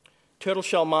 Turtle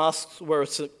shell masks were a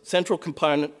central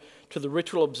component to the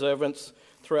ritual observance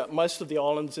throughout most of the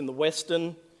islands in the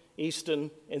western,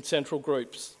 eastern, and central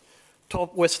groups.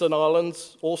 Top Western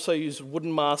Islands also used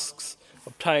wooden masks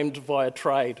obtained via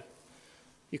trade.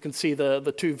 You can see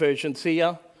the two versions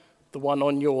here. The one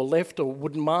on your left, a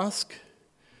wooden mask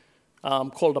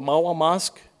called a mawa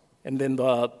mask, and then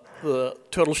the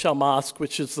turtle shell mask,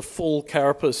 which is the full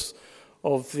carapace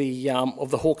of the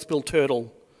hawksbill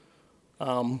turtle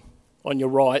on your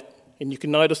right. And you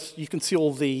can see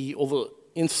all the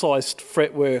incised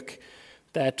fretwork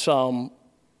that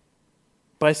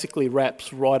basically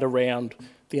wraps right around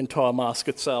the entire mask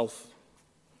itself.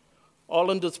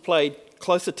 Islanders paid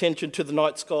close attention to the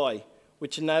night sky,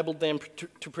 which enabled them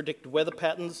to predict weather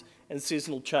patterns and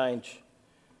seasonal change.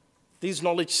 These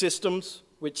knowledge systems,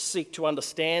 which seek to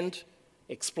understand,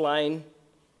 explain,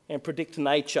 and predict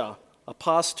nature, are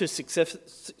passed to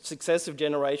successive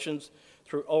generations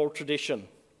through oral tradition.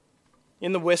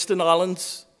 In the Western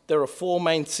Islands, there are 4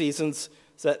 main seasons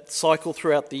that cycle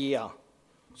throughout the year: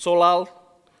 Solal,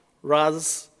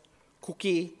 Raz,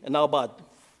 Kuki, and Albad.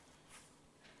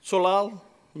 Solal,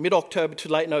 mid-October to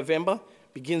late November,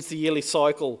 begins the yearly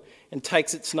cycle and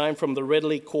takes its name from the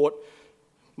readily caught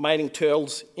mating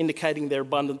turtles, indicating their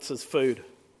abundance as food.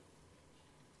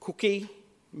 Kuki,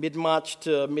 mid-March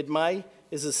to mid-May,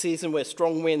 is a season where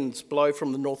strong winds blow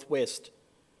from the northwest,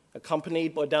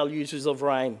 accompanied by deluges of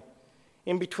rain.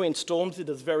 In between storms, it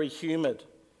is very humid.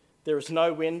 There is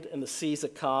no wind and the seas are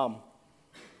calm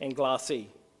and glassy.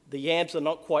 The yams are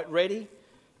not quite ready,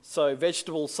 so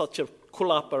vegetables such as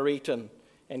kulap are eaten,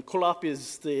 and kulap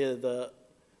is the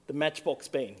matchbox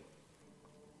bean.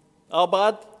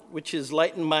 Albad, which is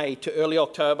late in May to early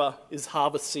October, is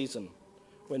harvest season,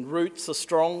 when roots are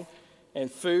strong and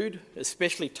food,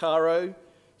 especially taro,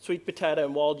 sweet potato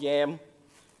and wild yam,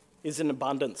 is in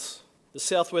abundance. The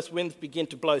southwest winds begin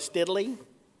to blow steadily.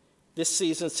 This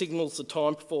season signals the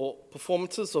time for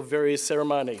performances of various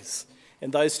ceremonies,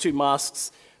 and those 2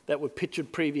 masks that were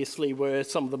pictured previously were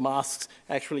some of the masks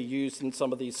actually used in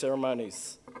some of these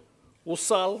ceremonies.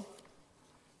 Ursal,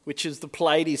 which is the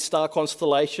Pleiades star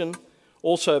constellation,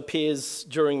 also appears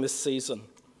during this season.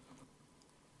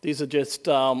 These are just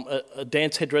a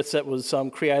dance headdress that was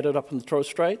created up in the Torres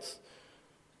Straits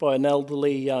by an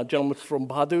elderly gentleman from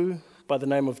Badu by the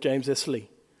name of James Estley.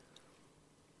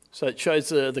 So it shows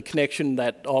the connection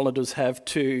that islanders have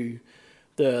to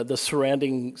the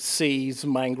surrounding seas,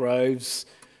 mangroves,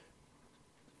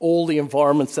 all the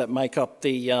environments that make up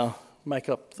the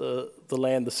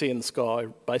land, the sea, and the sky,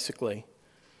 basically.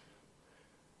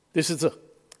 This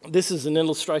is an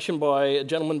illustration by a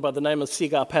gentleman by the name of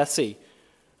Sigar Passi,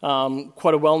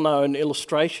 quite a well-known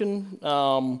illustration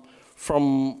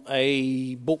from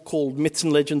a book called Myths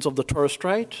and Legends of the Torres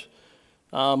Strait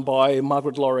by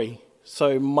Margaret Laurie.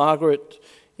 So Margaret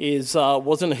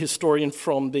wasn't a historian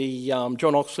from the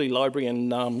John Oxley Library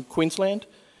in Queensland,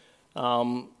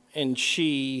 and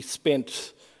she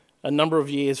spent a number of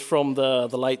years from the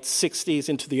late 60s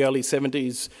into the early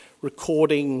 70s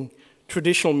recording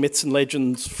traditional myths and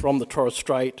legends from the Torres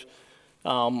Strait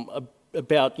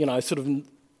about, sort of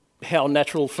how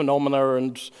natural phenomena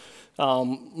and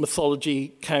mythology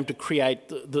came to create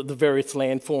the various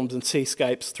landforms and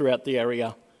seascapes throughout the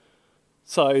area.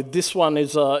 So this one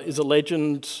is a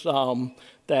legend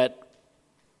that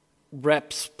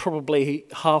wraps probably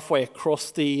halfway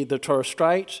across the Torres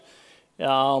Strait.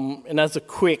 And as a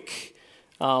quick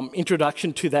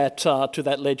introduction to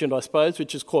that legend, I suppose,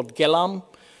 which is called Gelam,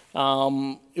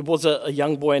 it was a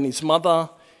young boy and his mother.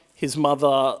 His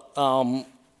mother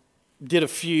did a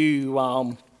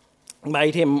few,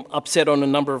 made him upset on a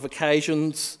number of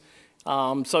occasions.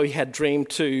 So he had dreamed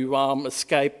to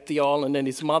escape the island and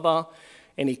his mother,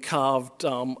 and he carved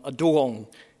a dugong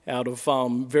out of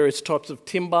various types of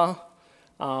timber,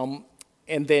 and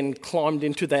then climbed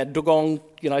into that dugong,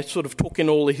 sort of took in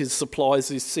all of his supplies,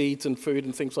 his seeds and food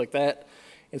and things like that,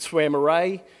 and swam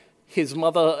away. His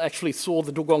mother actually saw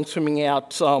the dugong swimming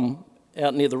out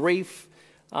near the reef,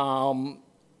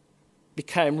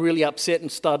 became really upset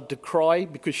and started to cry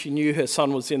because she knew her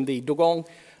son was in the dugong,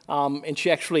 and she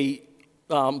actually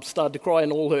started to cry,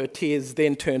 and all her tears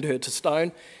then turned her to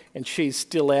stone, and she's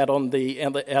still out on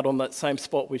that same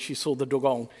spot where she saw the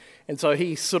dugong. And so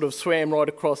he sort of swam right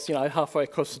across, halfway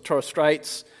across the Torres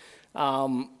Straits,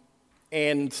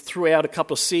 and threw out a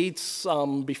couple of seeds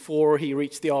before he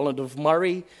reached the island of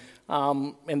Murray,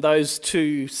 and those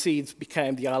two seeds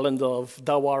became the island of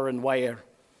Dawar and Wair.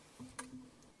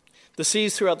 The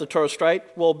seas throughout the Torres Strait,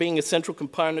 while being a central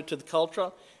component to the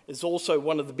culture, is also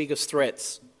one of the biggest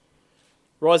threats.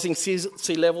 Rising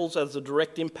sea levels as a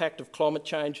direct impact of climate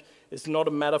change is not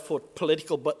a matter for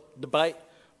political debate,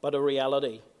 but a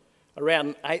reality.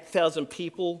 Around 8,000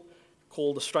 people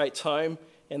call the Straits home,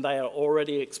 and they are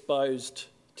already exposed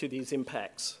to these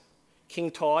impacts. King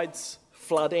tides,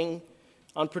 flooding,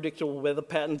 unpredictable weather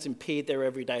patterns impede their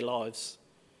everyday lives.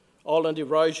 Island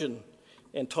erosion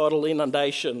and tidal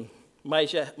inundation,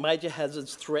 major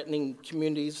hazards threatening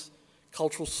communities,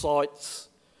 cultural sites,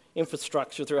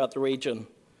 infrastructure throughout the region.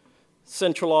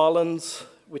 Central Islands,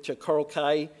 which are Coral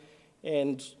Cay,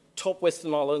 and top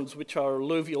Western Islands, which are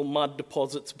alluvial mud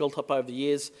deposits built up over the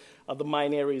years, are the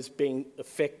main areas being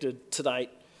affected to date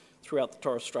throughout the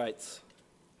Torres Straits.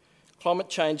 Climate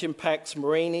change impacts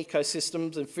marine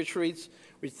ecosystems and fisheries,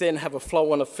 which then have a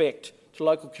flow-on effect to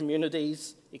local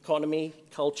communities, economy,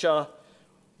 culture,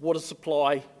 water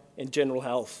supply, and general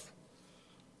health.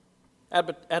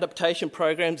 Adaptation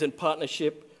programs in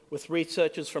partnership with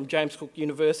researchers from James Cook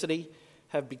University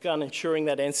have begun ensuring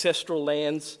that ancestral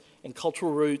lands and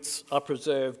cultural roots are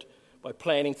preserved by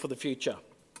planning for the future.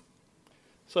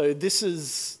 So this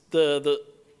is the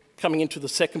coming into the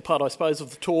second part, I suppose, of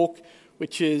the talk,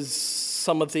 which is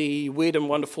some of the weird and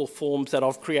wonderful forms that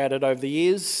I've created over the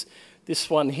years. This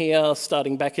one here,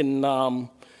 starting back in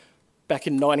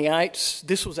 98.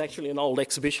 This was actually an old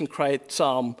exhibition crate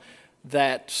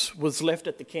that was left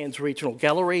at the Cairns Regional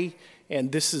Gallery,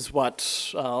 and this is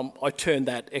what I turned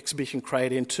that exhibition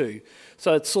crate into.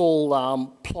 So it's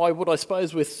all plywood, I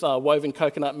suppose, with woven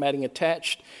coconut matting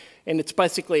attached, and it's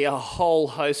basically a whole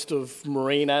host of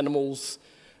marine animals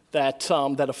that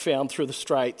are found through the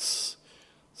Straits.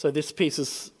 So this piece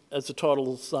is, as the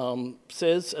title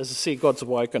says, As the Sea Gods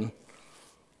Awoken.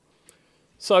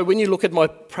 So when you look at my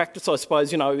practice, I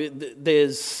suppose,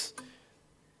 there's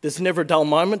never a dull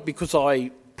moment because I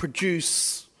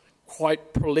produce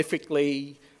quite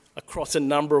prolifically across a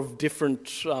number of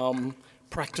different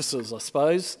practices, I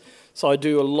suppose. So I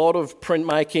do a lot of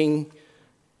printmaking,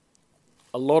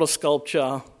 a lot of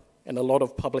sculpture, and a lot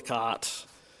of public art.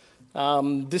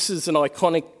 This is an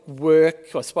iconic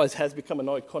work, I suppose has become an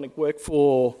iconic work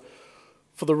for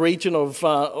the region of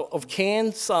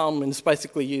Cairns, and it's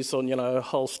basically used on, a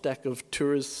whole stack of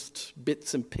tourist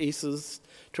bits and pieces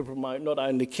to promote not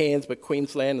only Cairns but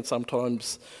Queensland and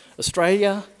sometimes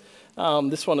Australia.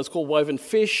 This one is called Woven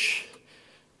Fish,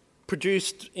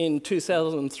 produced in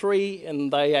 2003,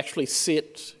 and they actually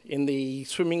sit in the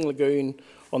swimming lagoon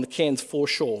on the Cairns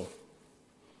foreshore.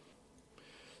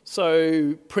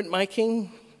 So, printmaking,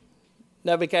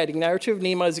 navigating narrative,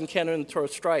 Nemo's Encounter in the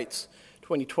Torres Straits,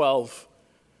 2012.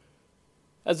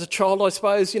 As a child, I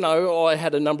suppose, I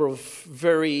had a number of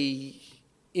very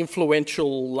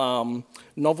influential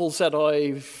novels that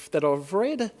I've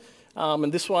read,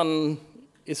 and this one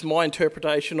is my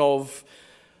interpretation of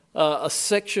a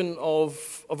section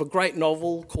of a great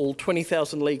novel called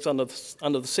 20,000 Leagues Under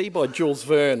the Sea by Jules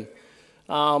Verne.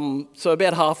 So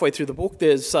about halfway through the book,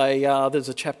 there's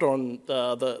a chapter on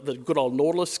the good old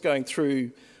Nautilus going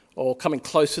through or coming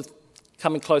close to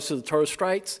the Torres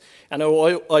Straits, and I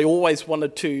always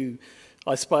wanted to,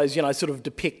 I suppose, sort of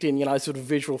depict in sort of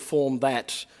visual form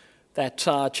that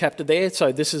chapter there.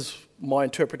 So this is my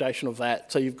interpretation of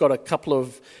that. So you've got a couple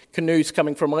of canoes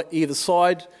coming from either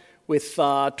side with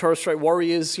Torres Strait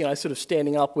warriors, sort of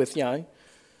standing up with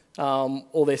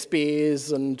all their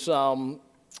spears and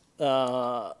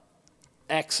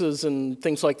axes and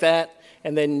things like that,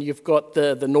 and then you've got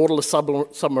the Nautilus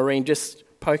submarine just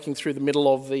poking through the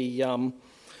middle of the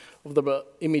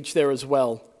image there as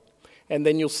well. And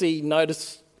then you'll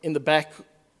notice in the back,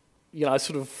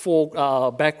 sort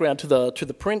of background to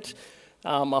the print,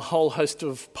 a whole host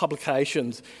of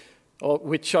publications,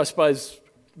 which I suppose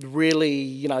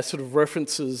really sort of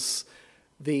references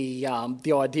the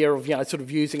idea of sort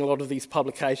of using a lot of these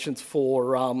publications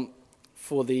for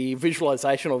the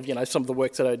visualisation of some of the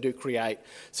works that I do create.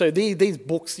 So these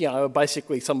books are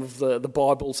basically some of the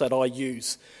Bibles that I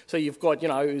use. So you've got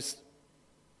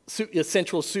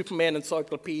Essential Superman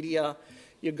Encyclopedia,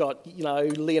 you've got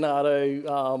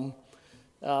Leonardo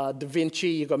da Vinci,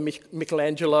 you've got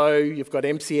Michelangelo, you've got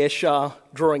M.C. Escher,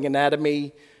 Drawing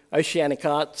Anatomy, Oceanic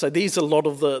Art. So these are a lot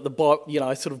of the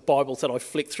sort of Bibles that I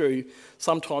flick through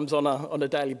sometimes on a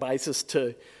daily basis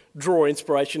to draw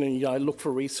inspiration and look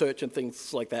for research and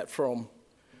things like that from.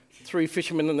 Three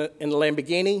Fishermen in a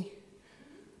Lamborghini.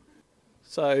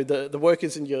 So the work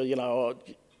isn't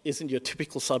your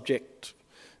typical subject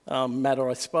matter,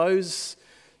 I suppose.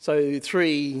 So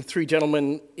three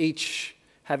gentlemen, each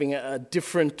having a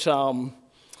different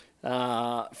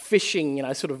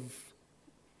fishing sort of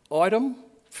item.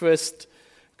 First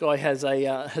guy has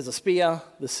a spear.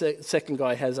 The second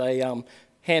guy has a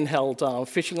handheld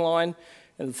fishing line.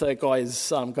 And the third guy has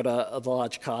got a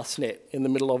large cast net. In the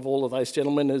middle of all of those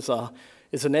gentlemen is an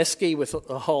esky with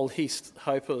a whole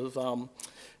hope of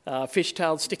fish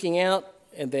tails sticking out.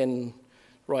 And then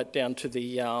right down to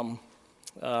the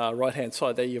right-hand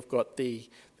side there, you've got the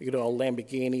good old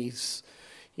Lamborghinis,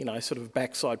 sort of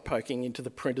backside poking into the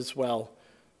print as well.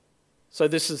 So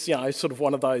this is, sort of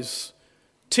one of those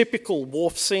typical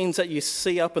wharf scenes that you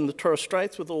see up in the Torres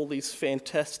Straits with all these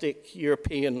fantastic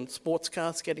European sports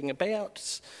cars getting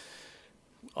about.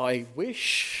 I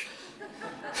wish.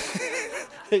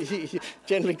 You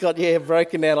generally got,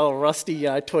 broken out old rusty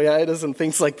Toyotas and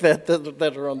things like that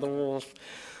are on the wharf.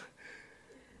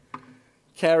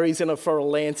 Carries in a floral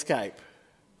landscape.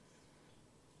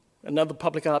 Another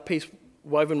public art piece,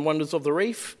 Woven Wonders of the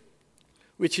Reef,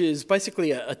 which is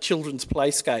basically a children's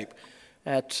playscape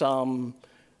at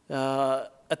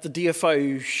the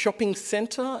DFO shopping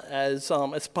centre as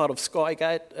part of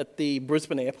Skygate at the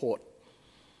Brisbane airport.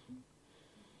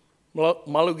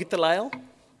 Malugitalale,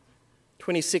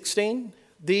 2016.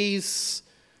 These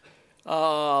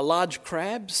are large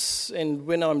crabs, and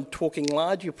when I'm talking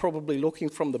large, you're probably looking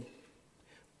from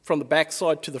the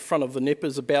backside to the front of the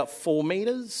nippers about 4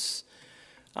 metres,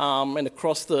 and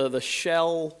across the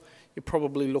shell, you're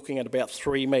probably looking at about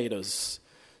 3 metres.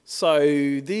 So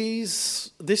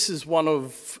this is one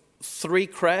of 3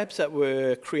 crabs that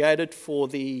were created for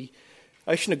the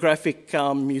Oceanographic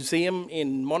Museum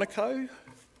in Monaco.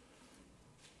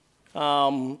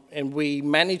 And we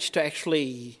managed to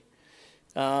actually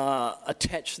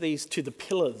attach these to the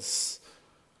pillars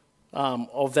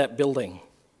of that building.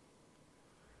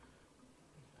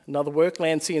 Another work,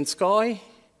 Land, Sea and Sky,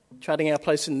 charting our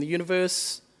place in the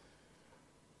universe.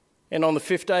 And on the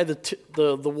 5th day,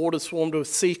 the water swarmed with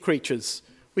sea creatures,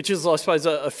 which is, I suppose,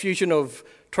 a fusion of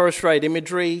Torres Strait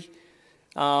imagery,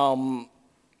 Greek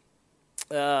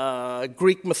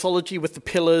mythology with the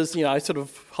pillars, sort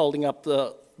of holding up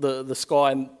the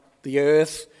sky and the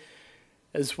earth,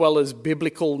 as well as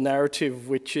biblical narrative,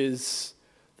 which is,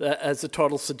 as the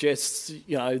title suggests,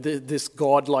 this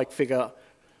godlike figure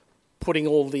putting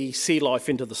all the sea life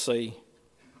into the sea.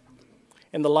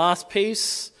 And the last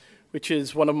piece, which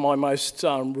is one of my most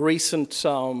recent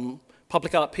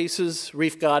public art pieces,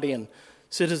 Reef Guardian,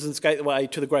 Citizens Gateway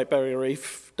to the Great Barrier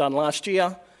Reef, done last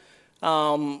year.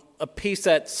 A piece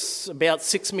that's about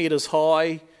 6 metres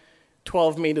high,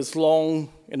 12 metres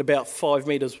long, and about 5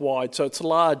 metres wide. So it's a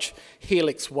large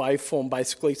helix waveform,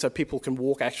 basically, so people can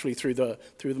walk actually through the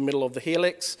middle of the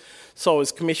helix. So I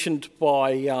was commissioned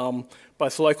by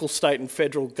both local, state and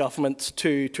federal governments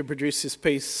to produce this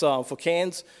piece for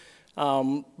Cairns,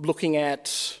 looking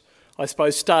at, I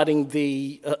suppose, starting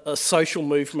a social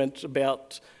movement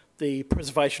about the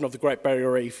preservation of the Great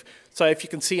Barrier Reef. So if you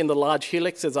can see in the large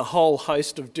helix, there's a whole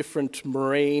host of different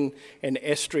marine and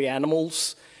estuary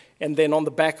animals. And then on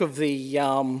the back of the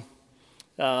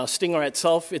stingray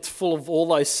itself, it's full of all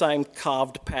those same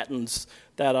carved patterns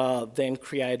that are then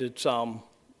created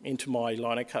into my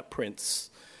lino cut prints.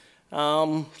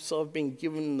 So I've been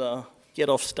given the get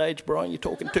off stage, Brian, you're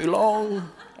talking too long.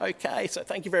 Okay, so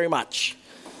thank you very much.